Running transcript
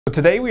So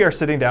today we are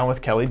sitting down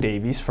with Kelly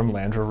Davies from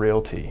Landra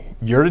Realty.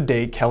 Year to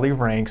date, Kelly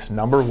ranks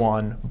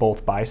 #1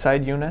 both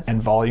buy-side units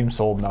and volume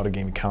sold in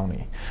Outagamie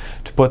County.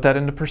 To put that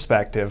into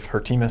perspective, her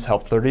team has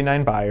helped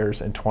 39 buyers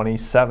and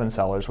 27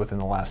 sellers within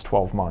the last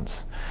 12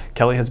 months.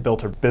 Kelly has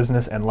built her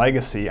business and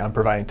legacy on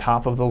providing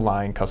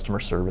top-of-the-line customer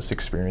service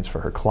experience for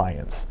her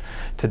clients.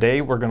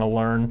 Today we're going to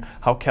learn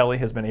how Kelly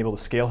has been able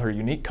to scale her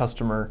unique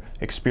customer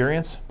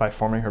experience by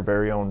forming her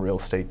very own real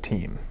estate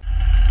team.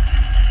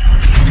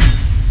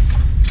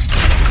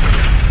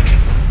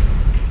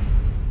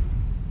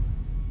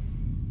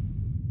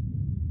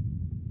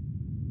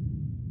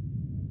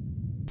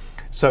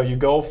 So you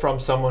go from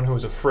someone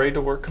who's afraid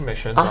to work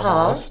commissions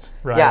almost,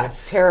 right?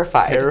 Yes,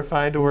 terrified.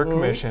 Terrified to work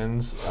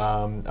commissions,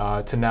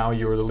 to now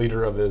you're the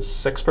leader of this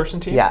 6-person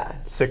team? Yeah.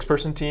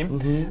 6-person team.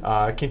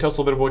 Can you tell us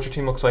a little bit about what your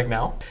team looks like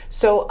now?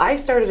 So I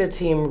started a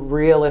team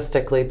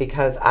realistically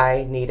because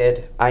I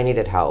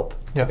needed help.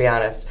 To be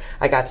honest,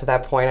 I got to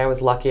that point. I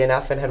was lucky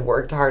enough and had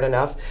worked hard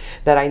enough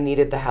that I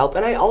needed the help,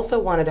 and I also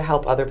wanted to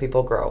help other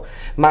people grow.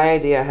 My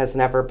idea has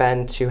never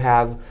been to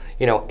have,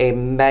 a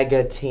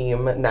mega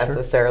team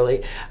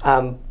necessarily,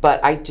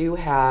 but I do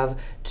have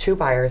 2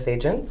 buyer's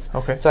agents.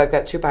 Okay. So I've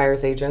got 2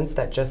 buyer's agents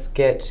that just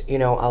get,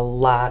 a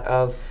lot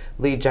of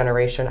lead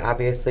generation,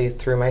 obviously,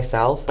 through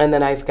myself. And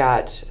then I've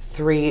got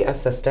 3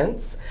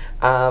 assistants.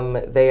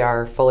 They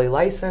are fully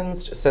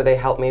licensed, so they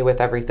help me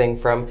with everything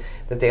from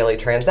the daily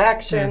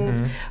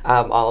transactions,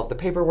 all of the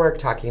paperwork,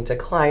 talking to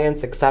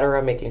clients,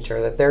 etc., making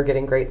sure that they're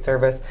getting great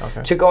service,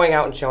 to going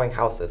out and showing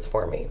houses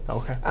for me.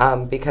 Okay.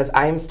 Because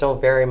I'm still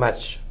very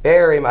much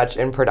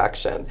in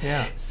production.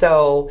 Yeah.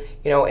 So,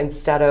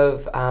 instead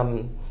of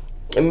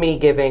me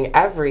giving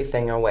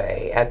everything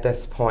away at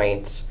this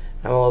point,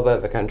 I'm a little bit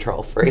of a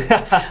control freak.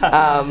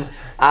 I,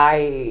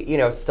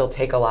 still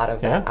take a lot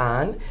of that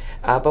on.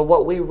 But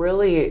what we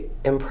really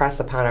impress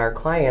upon our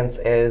clients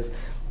is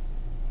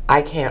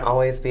I can't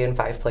always be in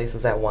 5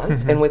 places at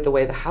once. And with the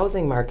way the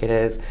housing market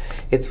is,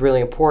 it's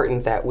really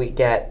important that we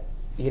get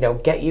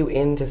you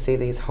in to see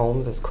these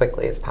homes as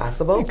quickly as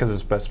possible. Because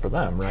it's best for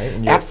them, right?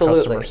 And you Absolutely.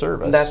 have customer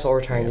service. That's what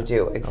we're trying to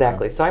do,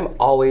 exactly. So I'm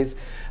always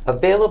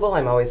available,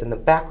 I'm always in the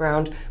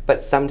background,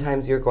 but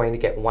sometimes you're going to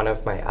get one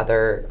of my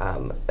other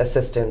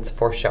assistants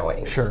for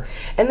showings. Sure.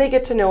 And they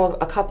get to know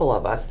a couple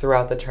of us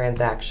throughout the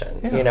transaction.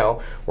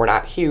 We're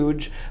not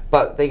huge,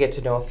 but they get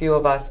to know a few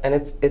of us, and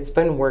it's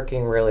been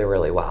working really,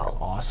 really well.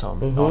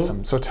 Awesome,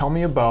 awesome. So tell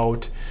me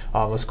about,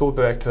 let's go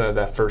back to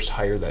that first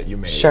hire that you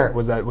made. Sure.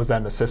 Was that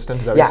an assistant?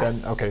 Is that Yes. what you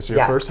said? Okay, so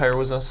your first hire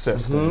was an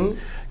assistant.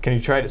 Can you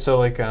try to, so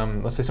like,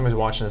 let's say somebody's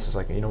watching this, is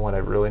like, you know what, I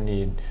really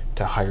need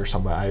to hire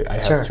somebody.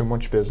 I have too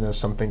much business,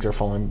 some things are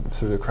falling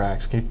through the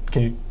cracks. Can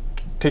you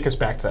take us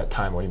back to that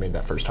time when you made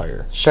that first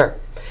hire? Sure,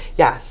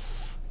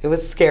 yes. It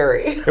was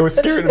scary. It was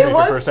scary to make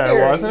your first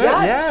hire, wasn't it?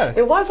 Yes,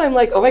 Yeah. It was. I'm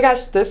like, oh my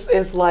gosh, this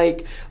is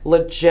like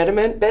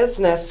legitimate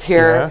business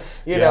here.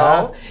 Yes. You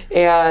know?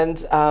 And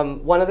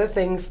one of the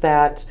things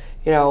that,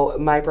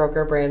 my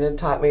broker Brandon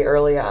taught me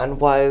early on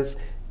was,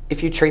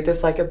 if you treat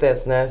this like a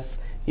business,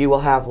 you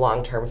will have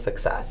long-term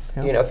success.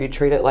 If you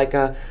treat it like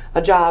a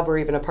job or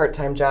even a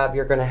part-time job,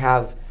 you're going to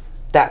have,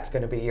 that's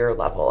going to be your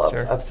level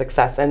of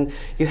success, and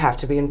you have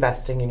to be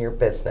investing in your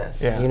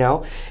business,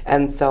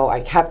 And so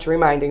I kept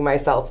reminding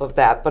myself of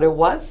that, but it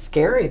was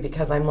scary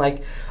because I'm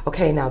like,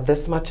 okay, now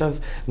this much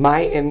of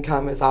my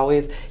income is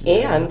always,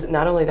 and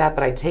not only that,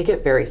 but I take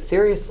it very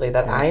seriously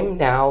that I'm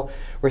now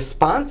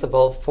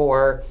responsible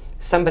for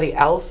somebody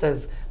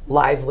else's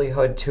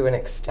livelihood to an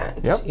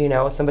extent.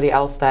 Somebody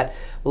else that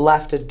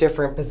left a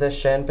different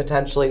position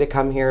potentially to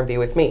come here and be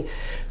with me.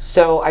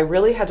 So I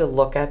really had to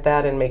look at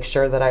that and make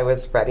sure that I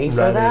was ready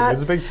for that. It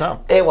was a big sum.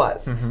 It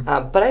was.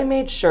 But I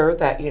made sure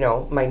that,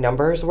 my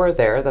numbers were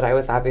there, that I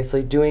was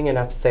obviously doing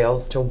enough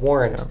sales to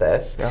warrant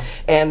this,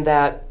 and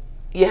that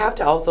you have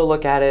to also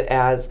look at it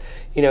as,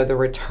 the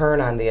return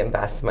on the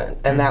investment.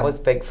 And that was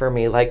big for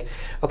me. Like,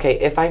 okay,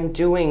 if I'm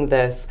doing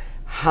this,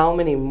 how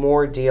many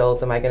more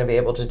deals am I going to be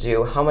able to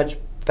do? How much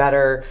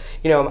better,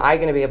 am I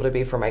going to be able to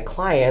be for my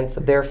clients?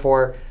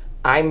 Therefore,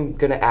 I'm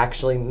going to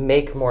actually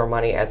make more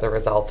money as a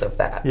result of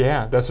that.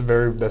 Yeah, that's a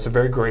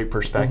very great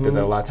perspective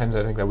that a lot of times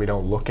I think that we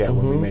don't look at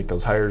when we make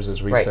those hires,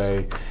 is we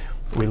say,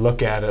 we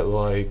look at it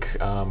like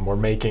we're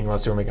making,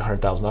 let's say we're making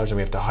 $100,000 and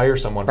we have to hire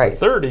someone for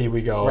 30,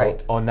 we go,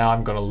 oh, now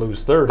I'm going to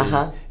lose 30.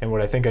 And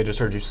what I think I just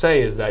heard you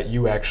say is that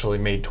you actually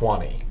made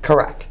 20.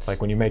 Correct. Like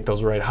when you make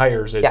those right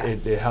hires,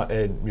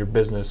 your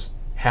business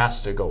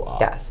has to go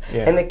up. Yes.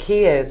 And the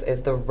key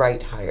is the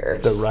right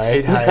hires. The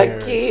right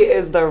hires. The key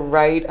is the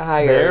right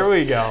hires. There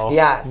we go.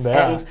 Yes.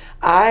 Yeah. And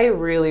I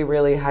really,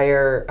 really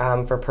hire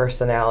for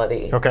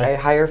personality. Okay. I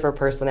hire for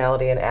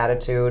personality and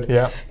attitude.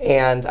 Yeah.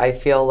 And I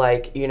feel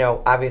like,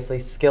 obviously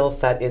skill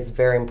set is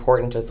very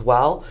important as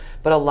well,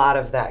 but a lot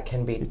of that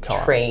can be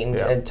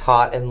trained and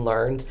taught and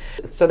learned.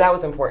 So that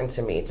was important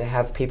to me, to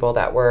have people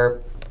that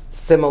were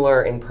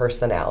similar in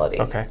personality.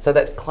 Okay. So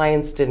that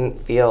clients didn't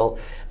feel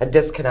a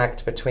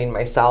disconnect between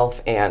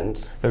myself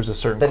and there's a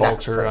certain the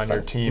next culture on your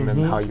person. team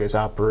and how you guys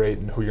operate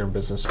and who you're in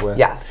business with.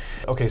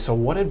 Yes. Okay, so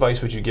what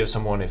advice would you give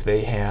someone if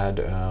they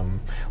had,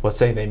 let's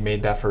say they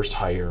made that first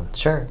hire,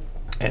 Sure.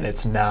 and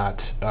it's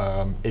not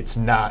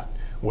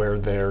where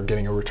they're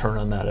getting a return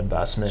on that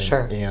investment,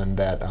 Sure. and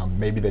that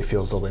maybe they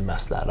feel as though they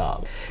messed that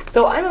up?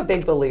 So I'm a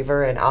big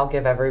believer, and I'll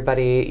give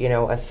everybody, you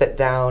know, a sit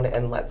down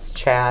and let's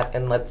chat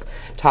and let's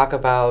talk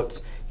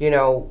about, you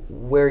know,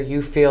 where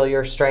you feel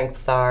your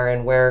strengths are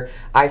and where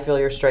I feel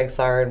your strengths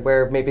are and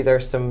where maybe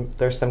there's some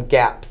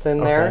gaps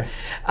in there.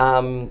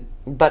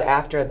 But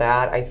after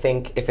that, I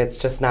think if it's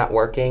just not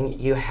working,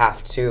 you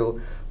have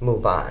to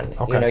move on.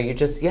 Okay. You know,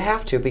 you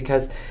have to,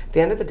 because at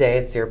the end of the day,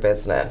 it's your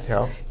business.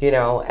 Yeah. You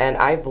know, and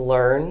I've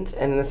learned,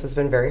 and this has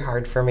been very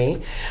hard for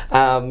me,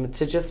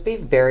 to just be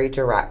very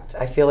direct.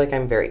 I feel like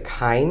I'm very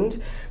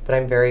kind, but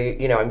I'm very,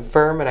 you know, I'm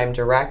firm and I'm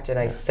direct, and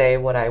I say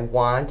what I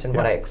want and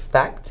what I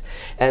expect,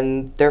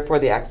 and therefore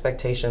the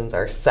expectations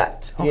are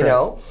set. Okay. You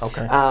know.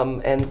 Okay.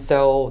 And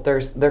so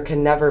there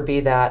can never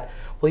be that,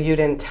 well, you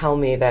didn't tell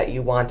me that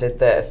you wanted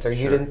this, or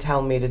you didn't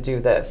tell me to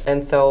do this.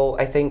 And so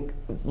I think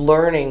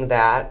learning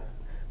that,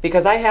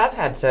 because I have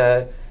had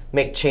to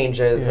make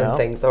changes and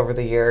things over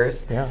the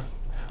years. Yeah.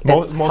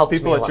 Most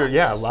people at your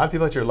lot. a lot of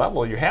people at your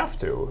level, you have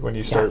to when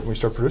you start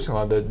producing a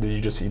lot. That you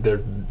just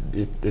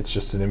it's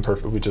just an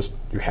imperfect.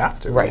 You have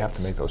to. Right. You have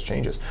to make those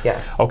changes.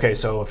 Yes. Okay,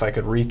 so if I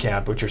could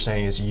recap, what you're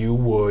saying is you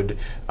would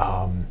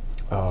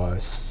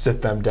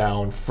sit them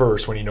down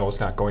first when you know it's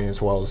not going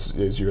as well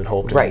as you had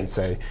hoped, and you'd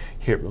say,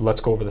 "Here,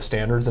 let's go over the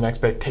standards and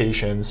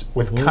expectations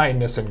with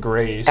kindness and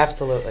grace."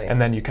 Absolutely. And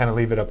then you kind of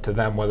leave it up to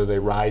them whether they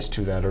rise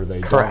to that or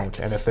they Correct.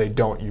 don't. And if they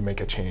don't, you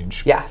make a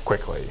change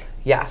quickly.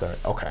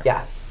 Yes. Okay.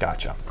 Yes.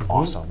 Gotcha.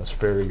 Awesome. That's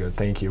very good.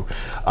 Thank you.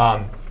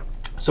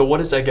 So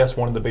what is, I guess,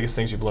 one of the biggest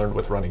things you've learned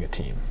with running a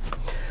team?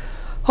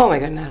 Oh my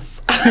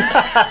goodness.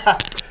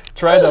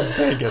 Try the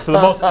biggest, so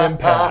the most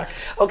impact.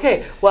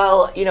 Okay,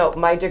 well, you know,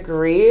 my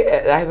degree,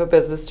 I have a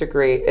business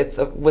degree. It's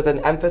with an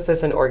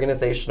emphasis in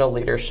organizational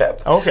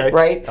leadership. Okay.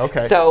 Right?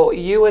 Okay. So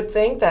you would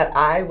think that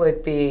I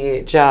would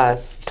be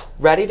just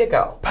ready to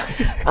go.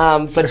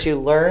 But you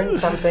learn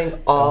something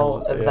all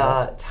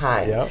the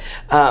time.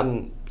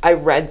 Yep. I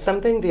read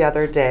something the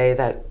other day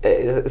that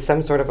is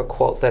some sort of a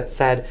quote that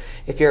said,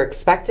 if you're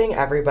expecting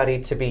everybody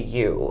to be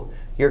you,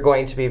 you're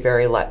going to be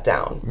very let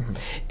down.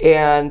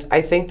 And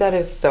I think that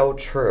is so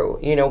true.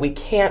 You know,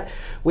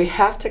 we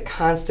have to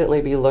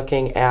constantly be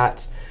looking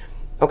at,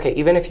 okay,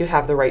 even if you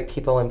have the right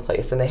people in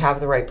place and they have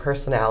the right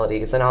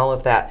personalities and all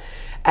of that,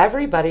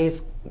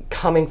 everybody's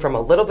coming from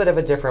a little bit of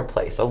a different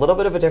place, a little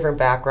bit of a different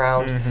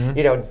background,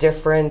 you know,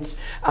 different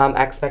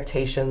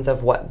expectations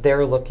of what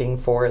they're looking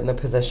for in the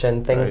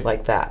position, things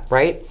like that,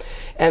 right?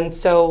 And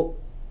so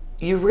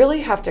you really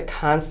have to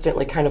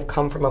constantly kind of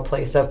come from a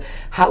place of,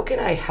 how can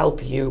I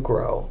help you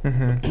grow?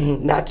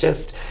 Not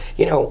just,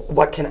 you know,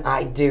 what can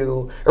I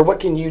do or what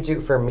can you do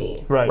for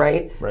me,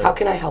 right? How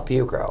can I help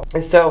you grow?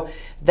 And so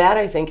that,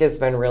 I think, has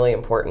been really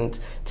important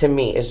to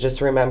me, is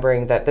just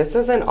remembering that this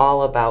isn't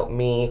all about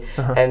me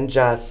and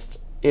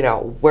just, you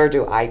know, where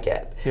do I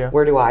get?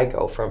 Where do I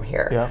go from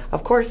here?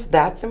 Of course,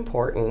 that's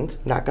important,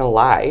 I'm not gonna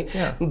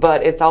lie,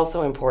 but it's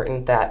also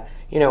important that,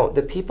 you know,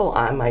 the people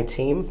on my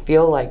team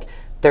feel like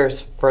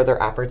there's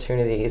further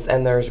opportunities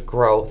and there's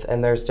growth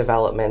and there's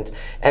development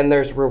and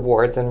there's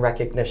rewards and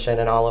recognition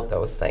and all of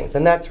those things.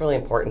 And that's really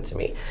important to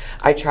me.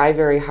 I try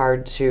very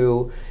hard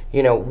to,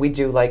 you know, we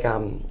do like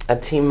a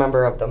team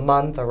member of the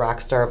month, a rock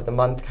star of the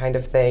month kind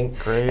of thing.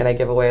 And I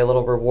give away a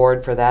little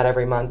reward for that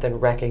every month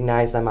and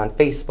recognize them on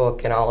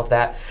Facebook and all of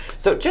that.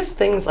 So just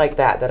things like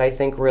that I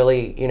think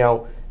really, you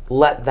know,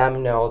 let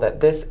them know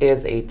that this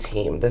is a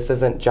team. This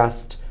isn't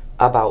just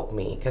about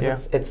me,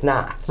 because it's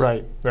not.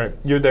 Right.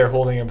 You're there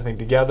holding everything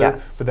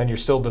together, but then you're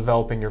still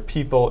developing your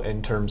people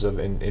in terms of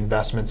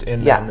investments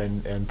in them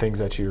and things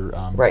that you're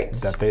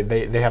that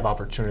they have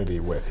opportunity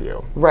with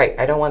you. Right.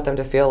 I don't want them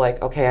to feel like,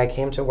 okay, I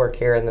came to work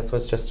here and this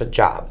was just a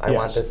job. I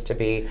want this to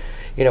be,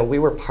 you know, we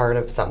were part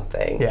of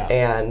something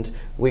and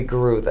we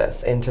grew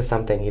this into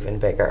something even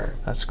bigger.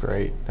 That's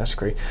great. That's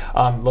great.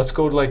 Let's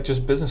go to like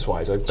just business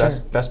wise, like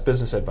best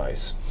business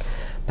advice.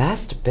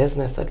 Best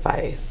business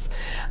advice.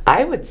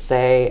 I would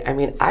say, I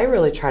mean, I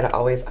really try to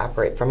always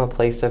operate from a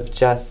place of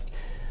just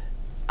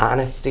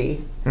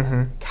honesty,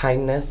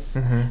 kindness.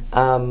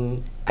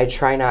 I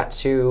try not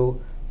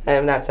to,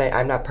 I'm not saying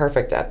I'm not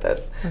perfect at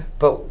this,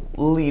 but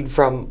lead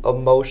from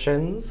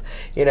emotions,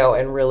 you know,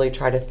 and really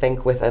try to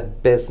think with a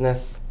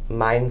business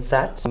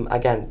mindset.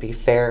 Again, be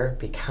fair,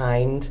 be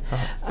kind.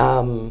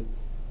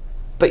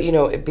 But, you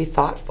know, be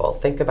thoughtful.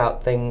 Think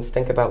about things.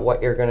 Think about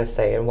what you're going to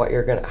say and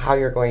how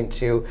you're going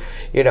to,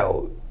 you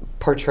know,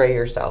 portray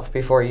yourself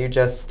before you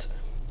just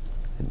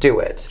do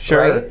it.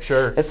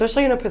 Sure.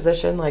 Especially in a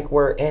position like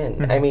we're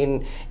in. I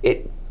mean,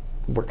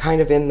 we're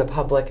kind of in the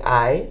public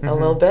eye a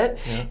little bit,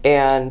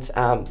 and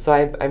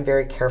so I'm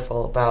very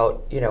careful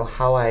about, you know,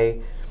 how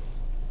I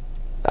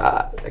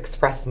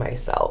express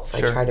myself.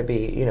 Sure. I try to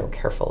be, you know,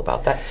 careful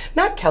about that.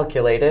 Not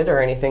calculated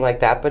or anything like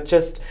that, but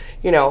just,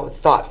 you know,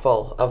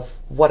 thoughtful of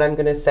what I'm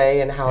going to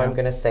say and how I'm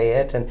going to say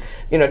it, and,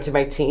 you know, to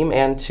my team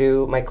and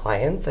to my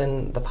clients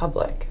and the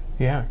public.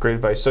 Yeah, great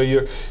advice.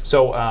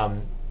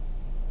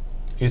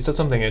 You said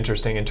something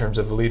interesting in terms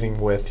of leading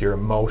with your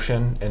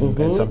emotion,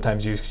 and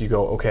sometimes you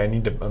go, okay, I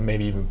need to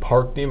maybe even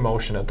park the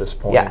emotion at this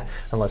point,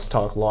 and let's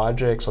talk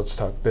logics, let's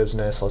talk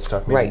business, let's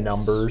talk maybe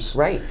numbers,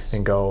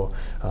 and go,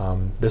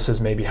 this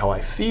is maybe how I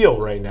feel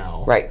right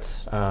now,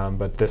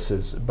 but this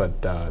is,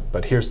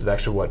 but here's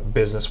actually what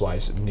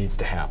business-wise needs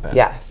to happen.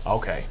 Yes.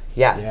 Okay.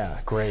 Yes. Yeah,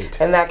 great.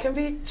 And that can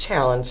be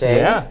challenging.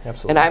 Yeah,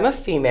 absolutely. And I'm a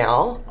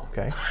female.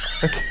 Okay.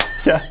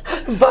 Yeah.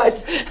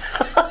 But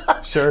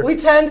sure. We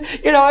tend,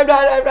 you know, I'm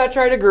not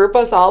trying to group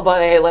us all, but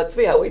hey, let's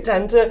be out. We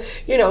tend to,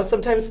 you know,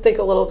 sometimes think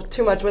a little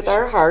too much with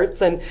our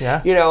hearts, and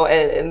you know,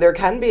 and there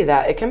can be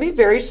that. It can be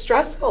very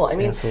stressful. I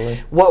mean,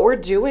 absolutely. What we're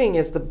doing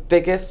is the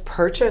biggest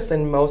purchase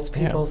in most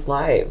people's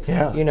lives,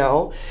 you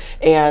know,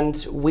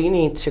 and we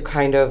need to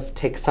kind of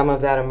take some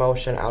of that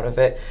emotion out of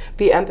it.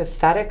 Be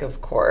empathetic,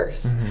 of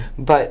course,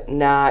 but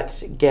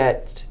not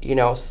get, you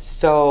know,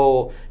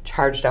 so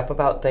charged up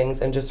about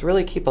things, and just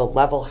really keep a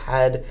level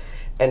head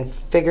and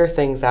figure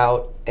things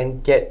out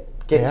and get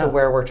to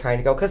where we're trying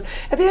to go. Because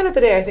at the end of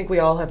the day, I think we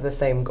all have the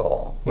same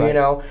goal. You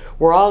know,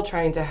 we're all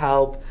trying to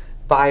help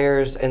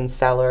buyers and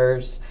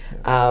sellers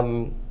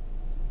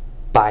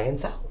buy and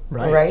sell.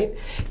 Right?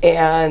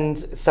 And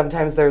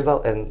sometimes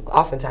and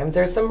oftentimes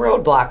there's some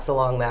roadblocks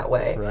along that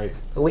way.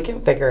 But we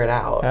can figure it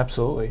out.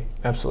 Absolutely.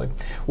 Absolutely.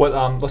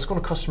 Well, let's go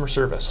to customer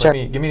service. Sure.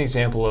 Give me an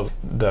example of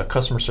the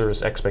customer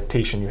service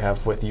expectation you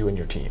have with you and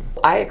your team.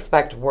 I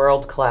expect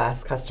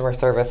world-class customer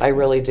service. I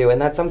really do.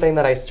 And that's something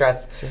that I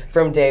stress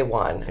from day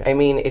one. I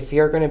mean, if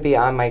you're going to be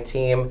on my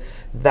team,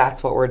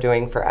 that's what we're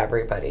doing for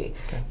everybody.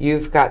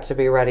 You've got to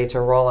be ready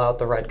to roll out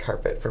the red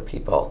carpet for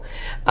people.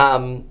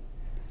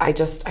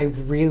 I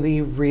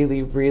really,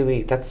 really,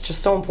 really, that's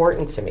just so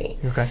important to me.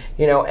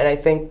 You know, and I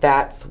think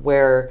that's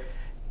where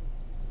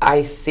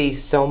I see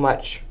so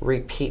much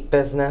repeat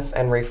business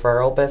and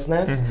referral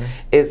business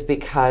is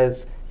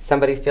because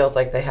somebody feels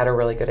like they had a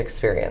really good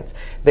experience.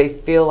 They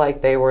feel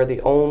like they were the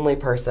only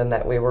person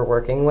that we were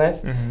working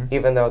with,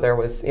 even though there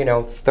was, you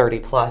know, 30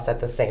 plus at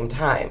the same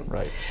time.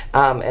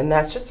 And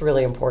that's just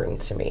really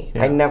important to me.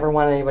 I never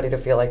want anybody to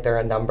feel like they're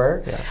a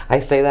number. I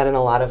say that in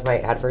a lot of my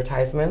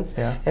advertisements,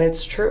 and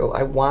it's true.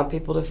 I want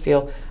people to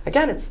feel,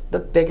 again, it's the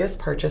biggest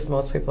purchase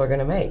most people are going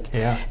to make.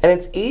 And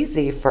it's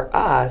easy for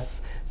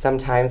us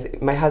sometimes.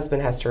 My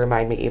husband has to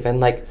remind me even,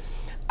 like,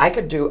 I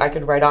could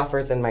write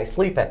offers in my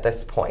sleep at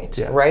this point,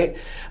 right?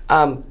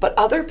 But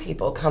other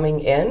people coming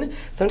in,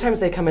 sometimes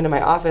they come into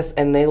my office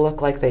and they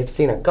look like they've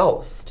seen a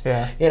ghost,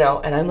 you know,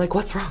 and I'm like,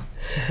 what's wrong?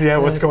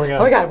 What's going on?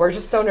 Oh my God, we're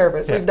just so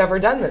nervous. We've never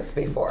done this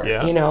before,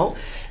 you know?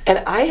 And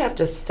I have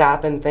to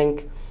stop and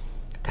think,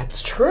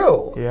 that's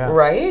true,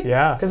 right?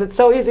 Because it's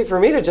so easy for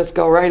me to just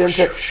go right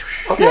into,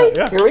 okay,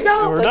 here we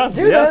go, let's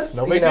do this.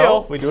 No big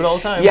deal. We do it all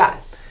the time.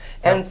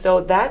 And so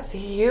that's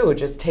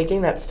huge, is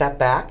taking that step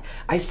back.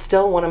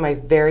 One of my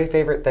very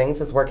favorite things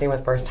is working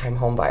with first-time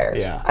home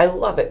buyers. I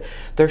love it.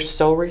 They're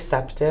so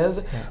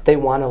receptive. They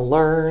want to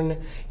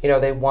learn. You know,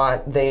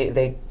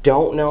 they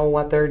don't know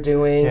what they're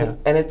doing.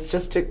 And it's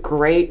just a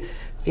great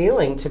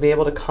feeling to be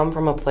able to come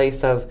from a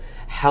place of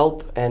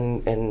help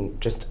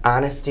and just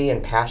honesty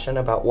and passion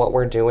about what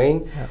we're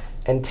doing.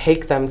 And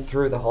take them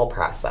through the whole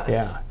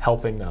process.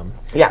 Helping them.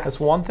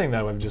 That's one thing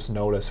that I've just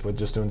noticed with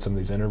just doing some of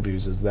these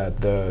interviews, is that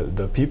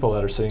the people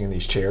that are sitting in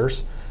these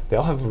chairs, they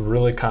all have a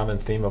really common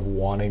theme of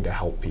wanting to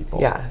help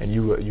people. And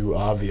you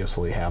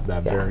obviously have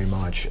that very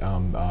much.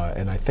 And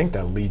I think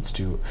that leads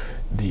to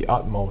the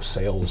utmost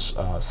sales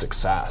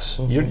success.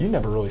 You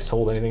never really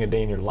sold anything a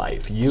day in your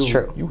life.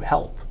 You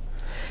help.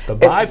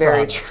 It's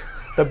very true.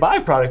 The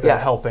byproduct of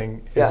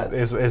helping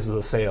is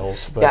the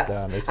sales. But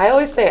I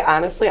always say,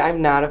 honestly,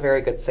 I'm not a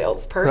very good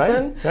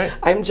salesperson.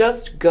 I'm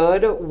just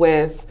good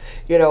with,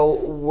 you know,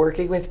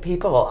 working with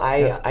people.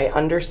 I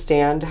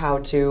understand how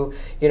to,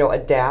 you know,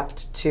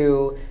 adapt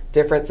to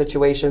different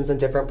situations and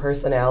different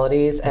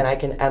personalities, and I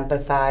can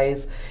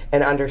empathize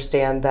and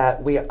understand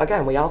that we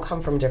all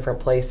come from different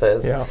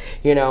places,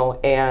 you know,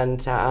 and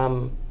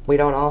we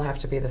don't all have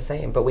to be the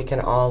same, but we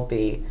can all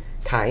be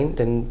kind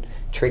and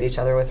treat each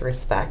other with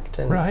respect,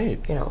 and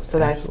you know, so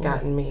that's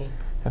gotten me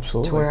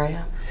to where I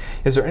am.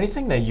 Is there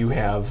anything that you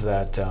have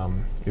that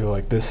you're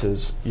like, this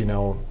is, you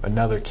know,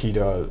 another key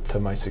to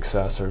my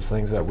success, or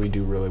things that we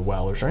do really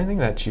well, or is there anything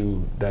that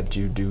you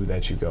do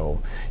that you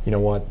go, you know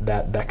what,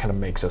 that kind of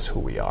makes us who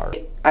we are?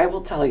 I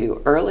will tell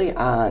you, early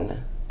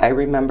on, I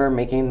remember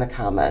making the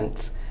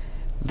comment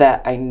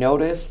that I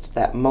noticed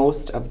that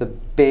most of the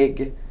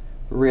big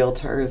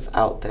realtors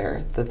out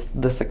there,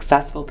 the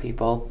successful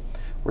people,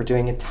 were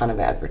doing a ton of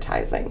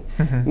advertising,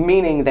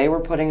 meaning they were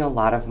putting a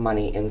lot of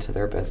money into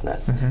their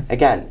business.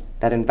 Again,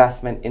 that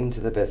investment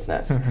into the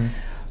business.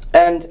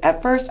 And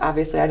at first,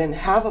 obviously, I didn't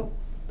have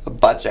a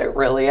budget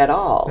really at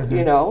all,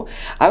 you know.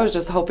 I was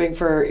just hoping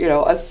for, you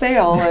know, a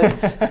sale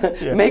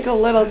and make a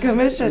little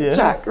commission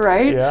check,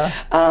 right? Yeah.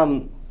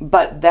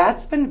 But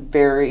that's been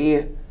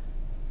very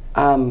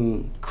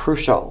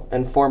crucial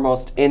and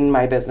foremost in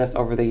my business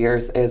over the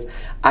years is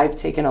I've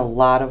taken a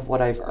lot of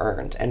what I've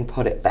earned and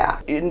put it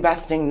back.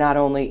 Investing not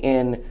only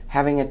in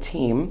having a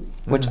team,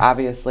 which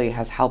obviously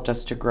has helped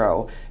us to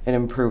grow and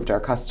improved our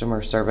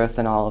customer service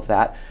and all of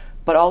that,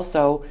 but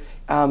also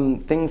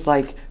things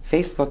like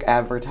Facebook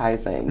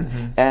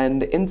advertising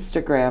and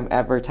Instagram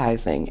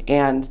advertising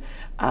and,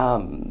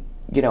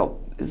 you know,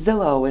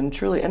 Zillow and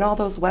Truly and all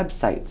those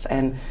websites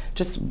and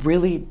just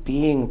really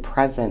being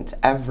present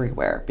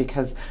everywhere.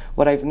 Because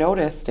what I've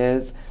noticed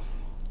is,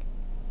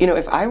 you know,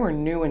 if I were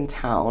new in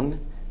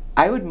town,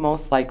 I would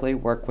most likely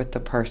work with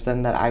the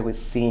person that I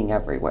was seeing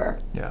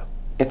everywhere. Yeah.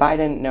 If I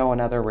didn't know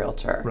another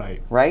realtor.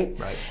 Right. Right?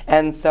 Right.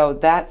 And so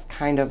that's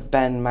kind of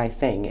been my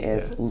thing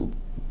is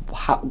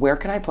where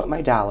can I put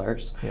my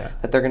dollars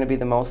that they're going to be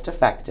the most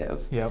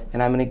effective,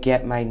 and I'm going to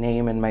get my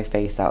name and my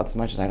face out as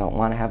much as I don't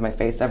want to have my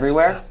face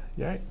everywhere.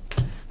 Yeah.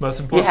 Well,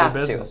 it's important for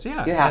business.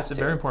 Yeah, that's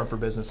very important for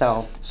business.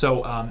 So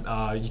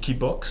you keep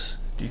books?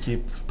 Do you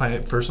keep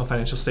personal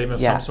financial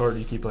statement of some sort? Do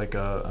you keep like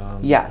a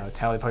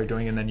tally of how you're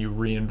doing, and then you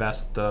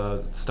reinvest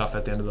the stuff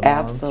at the end of the month?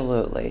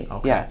 Absolutely.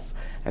 Okay. Yes.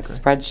 I have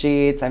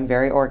spreadsheets. I'm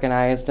very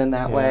organized in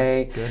that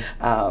way.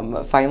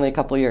 Good. Finally, a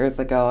couple years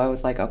ago, I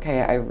was like,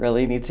 okay, I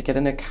really need to get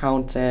an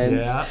accountant.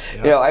 Yeah.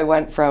 You know, I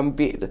went from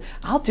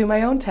I'll do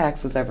my own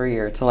taxes every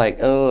year to like,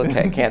 oh,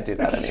 okay, can't do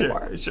that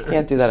anymore. Sure.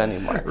 Can't do that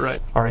anymore.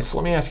 Right. All right. So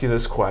let me ask you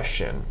this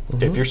question: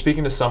 if you're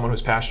speaking to someone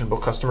who's passionate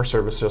about customer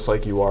service, just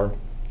like you are,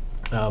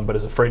 but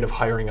is afraid of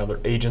hiring other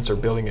agents or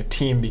building a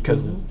team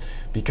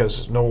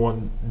because no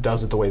one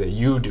does it the way that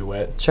you do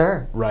it.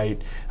 Sure.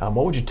 Right.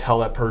 What would you tell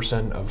that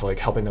person of like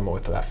helping them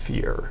with that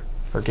fear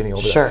or getting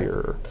over that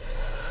fear?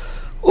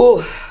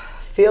 Ooh,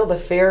 feel the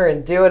fear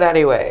and do it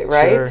anyway,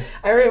 right? Sure.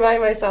 I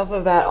remind myself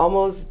of that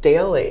almost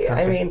daily.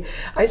 Okay. I mean,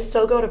 I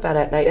still go to bed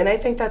at night, and I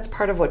think that's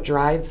part of what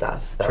drives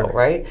us, though,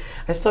 right?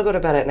 I still go to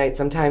bed at night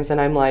sometimes, and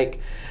I'm like,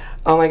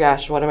 oh my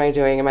gosh, what am I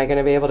doing? Am I going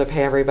to be able to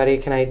pay everybody?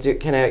 Can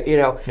I, you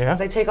know,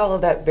 because I take all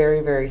of that very,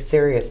 very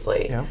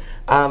seriously. Yeah.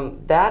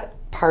 That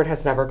part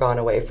has never gone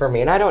away for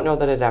me, and I don't know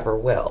that it ever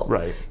will.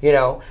 Right. You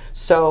know,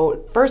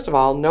 so first of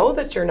all, know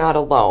that you're not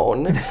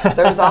alone.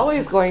 There's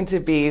always going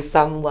to be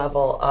some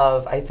level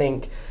of, I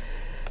think,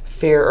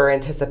 fear or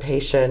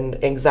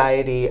anticipation,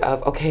 anxiety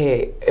of,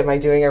 okay, am I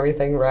doing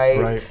everything right?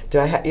 Right. Do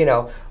I, you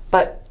know,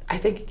 but I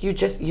think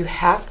you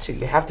have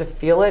to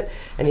feel it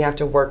and you have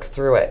to work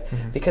through it,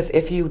 because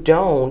if you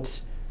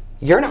don't,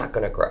 you're not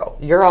going to grow.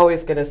 You're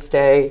always going to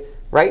stay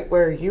right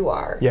where you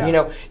are. Yeah. You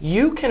know,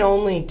 you can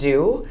only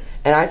do,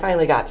 and I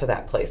finally got to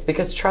that place,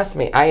 because trust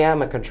me, I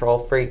am a control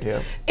freak,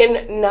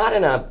 not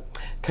in a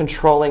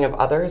controlling of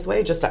others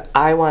way, just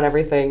I want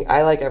everything,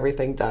 I like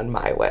everything done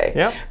my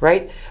way,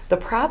 right? The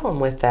problem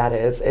with that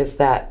is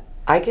that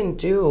I can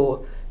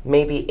do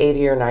maybe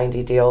 80 or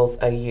 90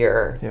 deals a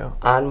year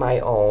on my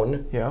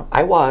own.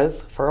 I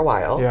was for a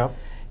while.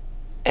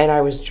 And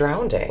I was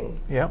drowning.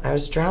 I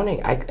was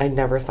drowning. I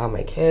never saw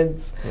my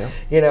kids,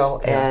 you know,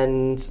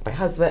 and my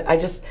husband.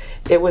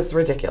 It was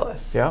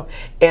ridiculous.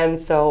 And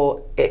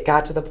so it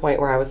got to the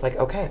point where I was like,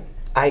 okay,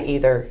 I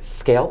either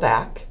scale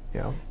back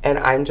and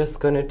I'm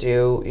just going to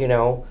do, you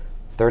know,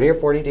 30 or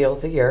 40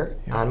 deals a year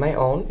on my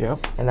own.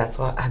 And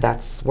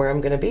that's where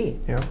I'm going to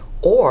be.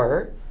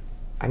 Or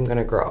I'm going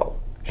to grow.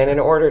 And in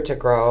order to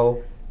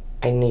grow,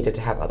 I needed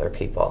to have other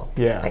people.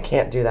 I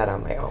can't do that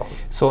on my own.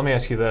 So let me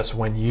ask you this: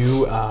 when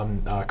you,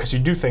 because you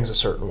do things a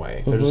certain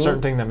way, there's a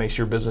certain thing that makes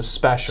your business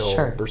special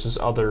versus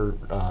other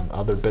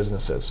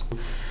businesses.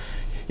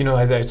 You know,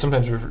 I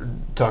sometimes we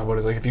talk about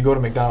it like if you go to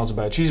McDonald's and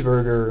buy a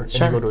cheeseburger, and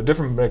you go to a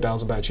different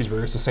McDonald's and buy a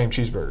cheeseburger, it's the same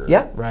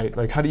cheeseburger, right?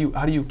 Like, how do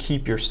you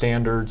keep your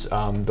standards,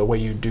 the way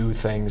you do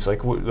things?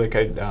 Like,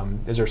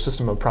 is there a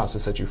system of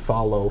process that you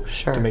follow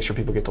to make sure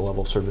people get the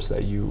level of service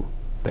that you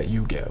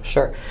give?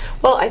 Sure.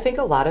 Well, I think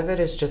a lot of it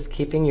is just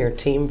keeping your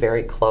team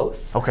very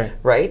close. Okay.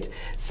 Right?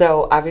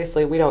 So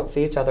obviously we don't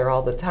see each other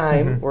all the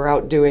time. We're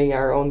out doing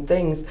our own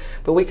things,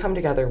 but we come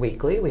together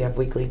weekly. We have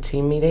weekly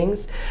team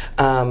meetings.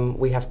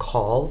 We have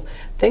calls,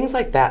 things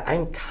like that.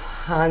 I'm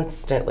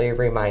constantly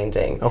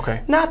reminding.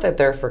 Not that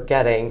they're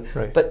forgetting,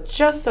 but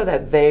just so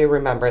that they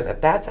remember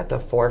that that's at the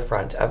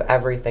forefront of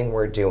everything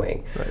we're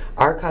doing.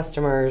 Our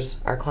customers,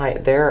 our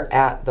client, they're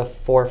at the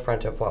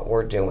forefront of what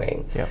we're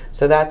doing.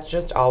 So that's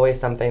just always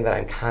something that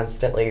I'm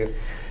constantly,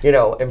 you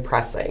know,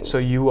 impressing. So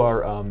you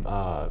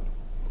are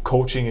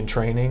coaching and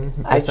training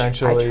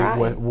essentially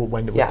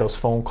with those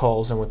phone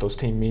calls and with those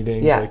team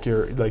meetings.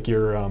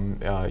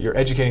 You're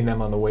educating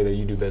them on the way that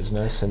you do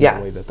business and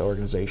the way that the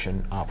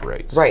organization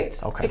operates.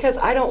 Because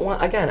I don't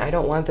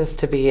want this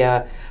to be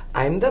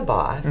I'm the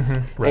boss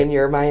and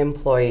you're my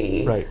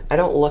employee. I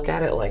don't look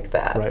at it like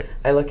that.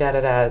 I look at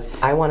it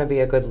as I want to be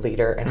a good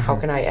leader, and how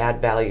can I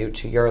add value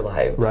to your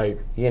lives?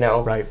 You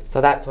know? So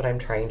that's what I'm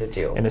trying to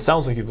do. And it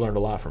sounds like you've learned a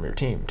lot from your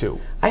team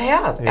too. I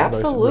have,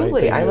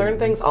 absolutely. I learn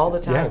things all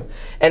the time.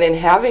 And in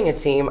having a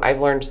team, I've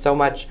learned so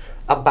much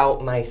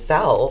about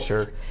myself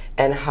Sure.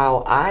 and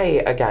how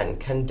I, again,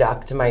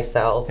 conduct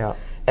myself Yeah.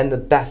 and the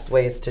best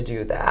ways to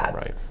do that.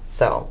 Right.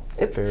 So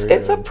it's Very a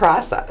good.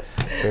 process.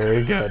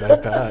 Very good. I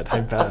bet. I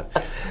bet.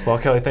 Well,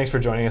 Kelly, thanks for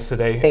joining us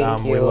today.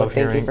 Thank you. We love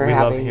Thank you hearing. for We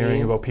love having hearing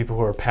me. about people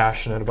who are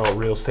passionate about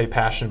real estate,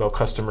 passionate about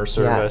customer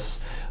service.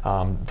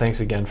 Thanks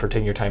again for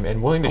taking your time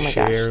and willing to Oh my gosh,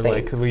 share.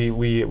 thanks.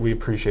 We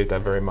appreciate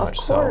that very much.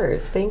 Of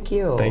course. Thank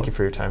you. So thank you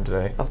for your time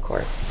today. Of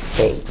course.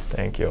 Thanks.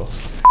 Thank you.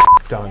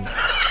 Done.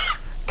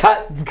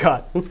 Cut.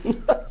 Cut.